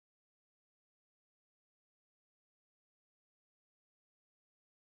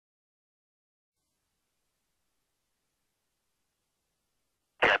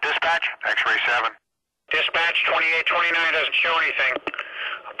Dispatch, X-ray 7. Dispatch 2829 doesn't show anything.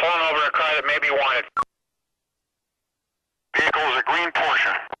 I'm pulling over a car that may be wanted. Vehicle is a green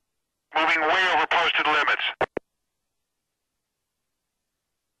Porsche. Moving way over posted limits.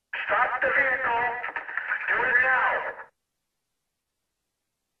 Stop the vehicle. Do it now.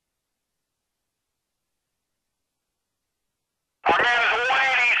 Our man is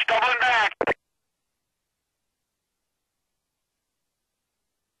 180, stumbling back.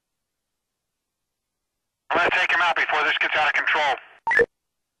 I'm going to take him out before this gets out of control.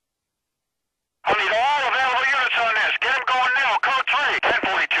 I'll need all available units on this. Get him going now. Code 3,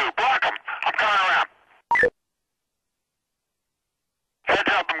 1042. Block him. I'm coming around.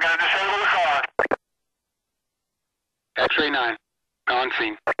 Heads up, I'm going to disable the car. X-ray 9. On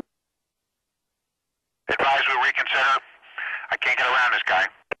scene. Advise we reconsider. I can't get around this guy.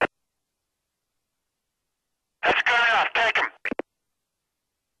 That's good enough. Take him.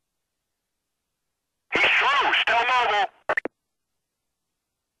 He's through. Still mobile.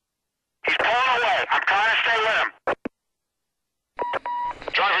 He's pulling away. I'm trying to stay with him.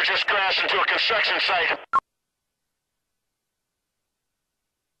 Driver just crashed into a construction site.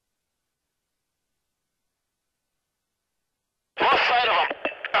 Lost sight of him.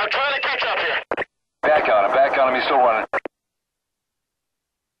 I'm trying to catch up here. Back on him, he's still running.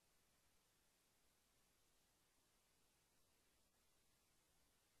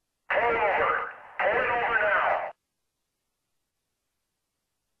 Pull it over now.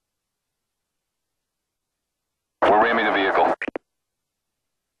 We're ramming the vehicle.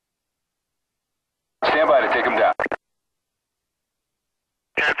 Stand by to take him down.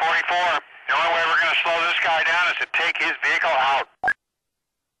 1044. The only way we're going to slow this guy down is to take his vehicle out.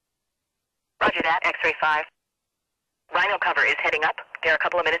 Roger that, X-ray 5. Rhino cover is heading up. They're a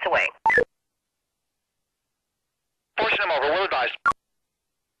couple of minutes away. Pushing him over, we'll advise.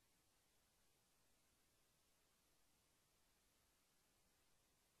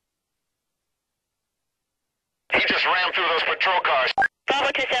 He just rammed through those patrol cars.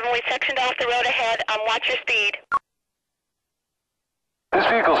 Bravo 27, we sectioned off the road ahead. Watch your speed. This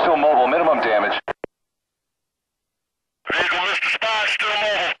vehicle's still mobile, minimum damage. Vehicle missed the spot, still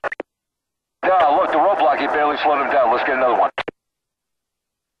mobile. Yeah, look, the roadblock, he barely slowed him down. Let's get another one.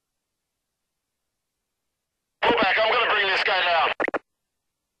 Pull back, I'm going to bring this guy down.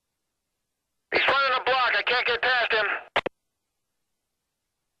 He's running a block, I can't get past him.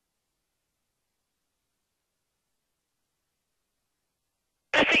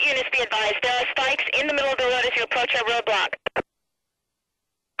 Pursuit units be advised. There are spikes in the middle of the road as you approach our roadblock.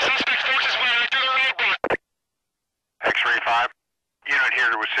 Suspect forces went right through the roadblock. X-ray 5. Unit here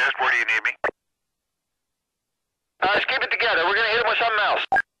to assist. Where do you need me? Let's keep it together. We're going to hit him with something else.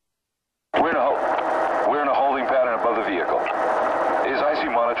 We're in a holding pattern above the vehicle. Is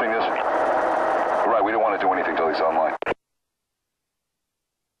IC monitoring this? Right, we don't want to do anything till he's online.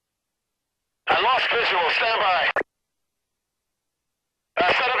 I lost visual. Stand by.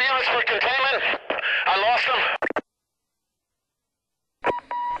 Set up units for containment. I lost them.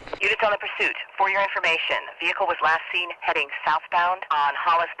 Units on the pursuit. For your information, vehicle was last seen heading southbound on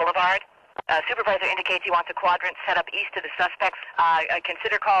Hollis Boulevard. Supervisor indicates he wants a quadrant set up east of the suspects.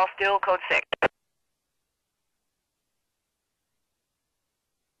 Consider call still code 6.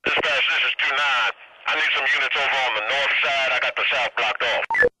 Dispatch, this is 2-9. I need some units over on the north side. I got the south blocked off.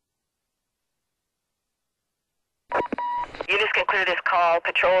 Units can clear this call.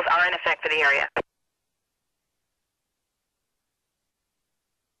 Patrols are in effect for the area.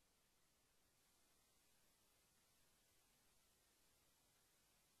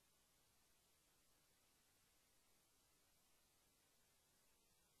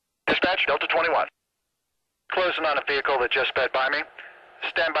 Dispatch, Delta 21. Closing on a vehicle that just sped by me.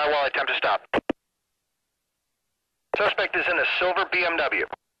 Stand by while I attempt to stop. Suspect is in a silver BMW.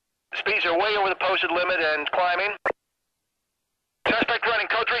 Speeds are way over the posted limit and climbing. Suspect running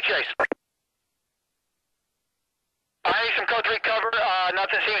code 3 chase. I need some code 3 cover.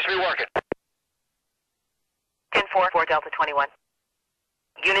 Nothing seems to be working. 10-4 for Delta 21.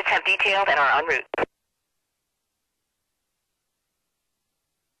 Units have detailed and are en route.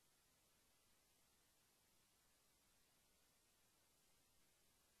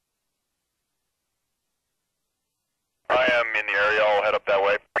 I am in the area. I'll head up that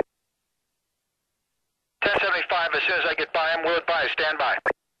way. 1075, as soon as I get by him, we'll advise. Stand by.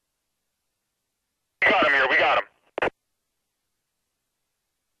 We got him here. We got him.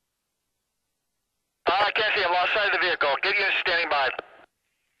 I can't see him. Lost sight of the vehicle. Get units standing by.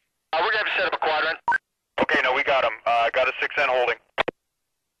 We're going to have to set up a quadrant. Okay, no, we got him. Got a 6N holding.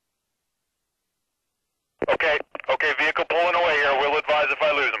 Okay, vehicle pulling away here. We'll advise if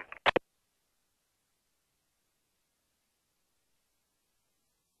I lose him.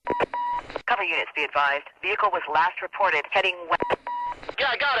 Cover units be advised. Vehicle was last reported heading west.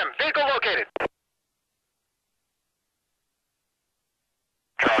 Yeah, I got him. Vehicle located.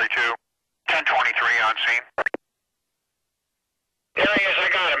 Charlie 2, 1023 on scene. There he is, I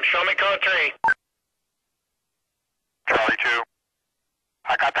got him. Show me code 3. Charlie 2,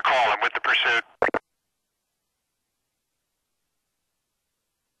 I got the call. I'm with the pursuit.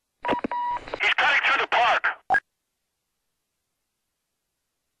 He's cutting through the park.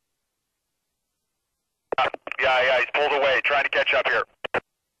 Yeah, he's pulled away, trying to catch up here.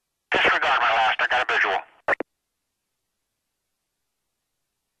 Disregard my last. I got a visual.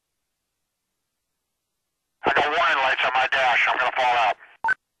 I got warning lights on my dash. I'm gonna fall out.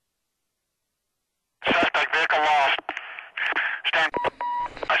 Suspect vehicle lost. Stand.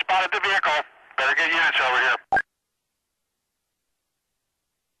 I spotted the vehicle. Better get units over here.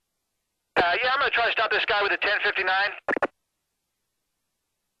 Yeah, I'm gonna try to stop this guy with a 1059.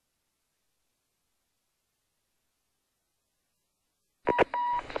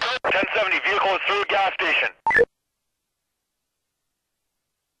 Vehicle is through a gas station.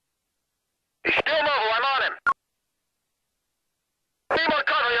 He's still mobile. I'm on him. Need more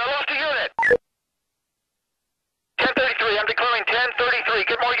cover. I lost a unit. 1033. I'm declaring 1033.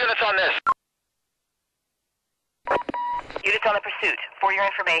 Get more units on this. Units on the pursuit. For your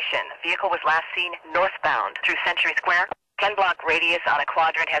information, vehicle was last seen northbound through Century Square. 10-block radius on a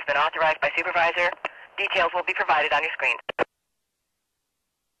quadrant has been authorized by supervisor. Details will be provided on your screen.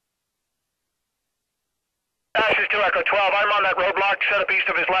 This is 2 Echo 12. I'm on that roadblock set up east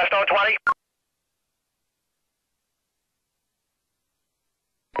of his last 020.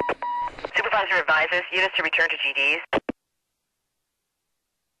 Supervisor advises units to return to GDs.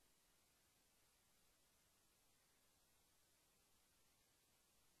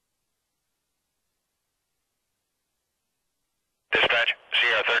 Dispatch,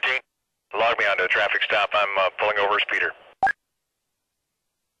 Sierra 13. Log me onto a traffic stop. I'm pulling over a speeder.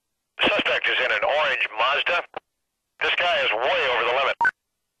 The suspect is in an orange Mazda. This guy is way over the limit.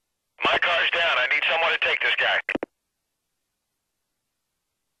 My car's down. I need someone to take this guy.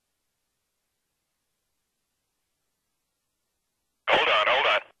 Hold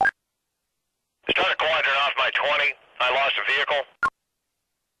on. Start a quadrant off my 20. I lost a vehicle.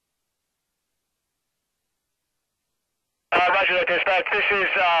 Roger that, dispatch. This is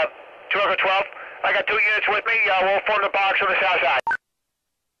 2 Echo 12. I got 2 units with me. We'll form the box on the south side.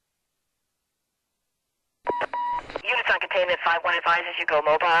 Units on containment 5-1 advises you go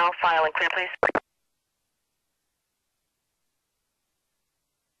mobile. File and clear, please.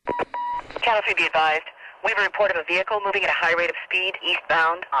 Channel 3 be advised. We have a report of a vehicle moving at a high rate of speed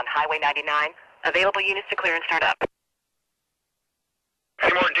eastbound on Highway 99. Available units to clear and start up.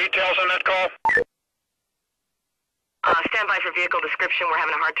 Any more details on that call? Stand by for vehicle description. We're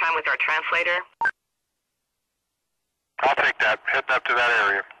having a hard time with our translator. I'll take that. Heading up to that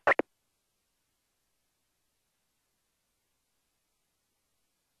area.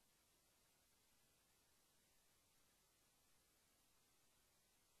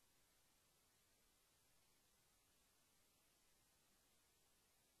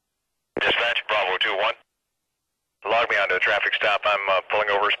 Dispatch, Bravo 2-1. Log me onto a traffic stop. I'm pulling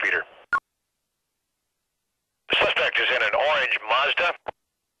over a speeder. The suspect is in an orange Mazda.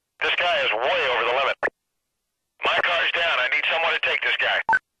 This guy is way over the limit. My car's down. I need someone to take this guy.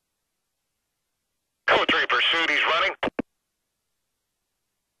 Code 3 pursuit. He's running.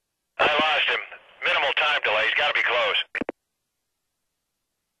 I lost him. Minimal time delay. He's got to be close.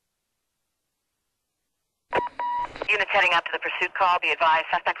 Units heading out to the pursuit call. Be advised,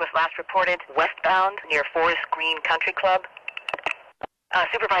 suspect was last reported westbound near Forest Green Country Club.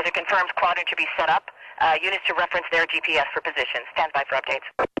 Supervisor confirms quadrant to be set up. Units to reference their GPS for position. Stand by for updates.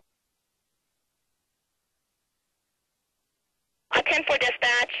 10-4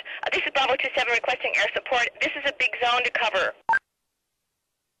 dispatch. This is Bravo 27 requesting air support. This is a big zone to cover.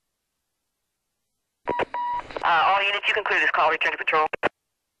 All units, you can clear this call. Return to patrol.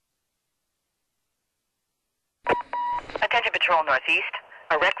 Attention patrol northeast.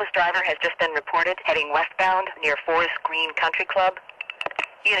 A reckless driver has just been reported heading westbound near Forest Green Country Club.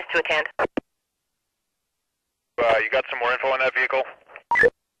 Units to attend. You got some more info on that vehicle?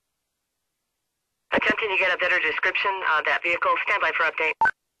 Attempting to get a better description of that vehicle. Stand by for update.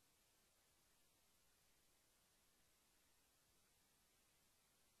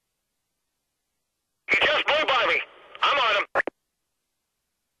 He just blew by me. I'm on him.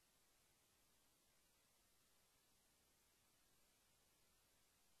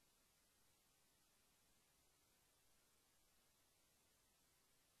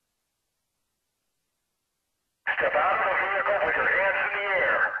 Step out of the vehicle with your hands in the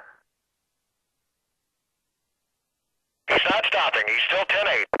air.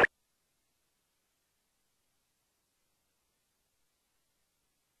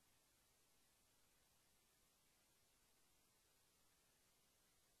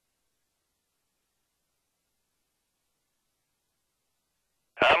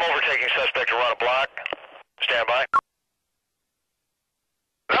 suspect to run a block. Stand by.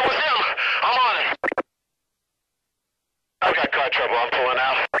 That was him. I'm on it. I've got car trouble. I'm pulling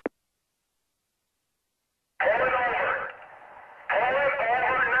out. Pull it over. Pull it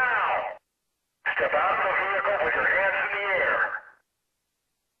over now. Step out of the vehicle with your hands in the air.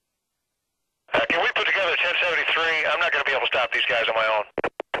 Can we put together 1073? I'm not going to be able to stop these guys on my own.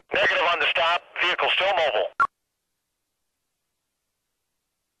 Negative on the stop. Vehicle still mobile.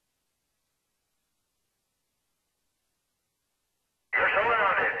 You're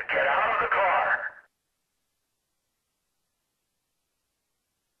surrounded. Get out of the car.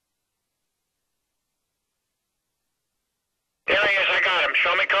 There he is. I got him.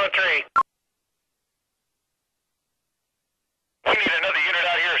 Show me code 3. We need another unit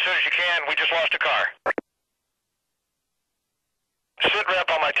out here as soon as you can. We just lost a car. Sit rep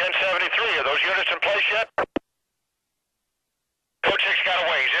on my 1073. Are those units in place yet? Code 6 got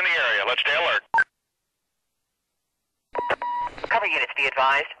away. He's in the area. Let's stay alert. Cover units be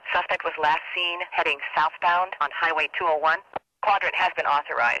advised. Suspect was last seen heading southbound on Highway 201. Quadrant has been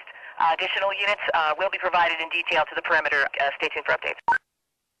authorized. Additional units will be provided in detail to the perimeter. Stay tuned for updates.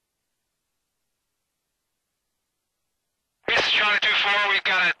 This is Charlie 2-4. We've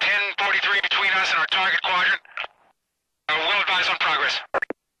got a 1043 between us and our target quadrant. We'll advise on progress.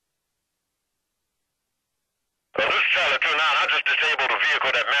 Well, this is Charlie 2-9. I just disabled a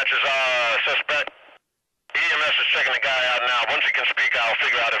vehicle that matches our suspect. EMS is checking the guy out now. Once he can speak, I'll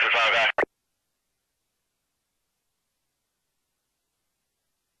figure out if it's our guy.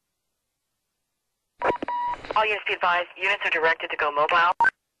 All units be advised. Units are directed to go mobile.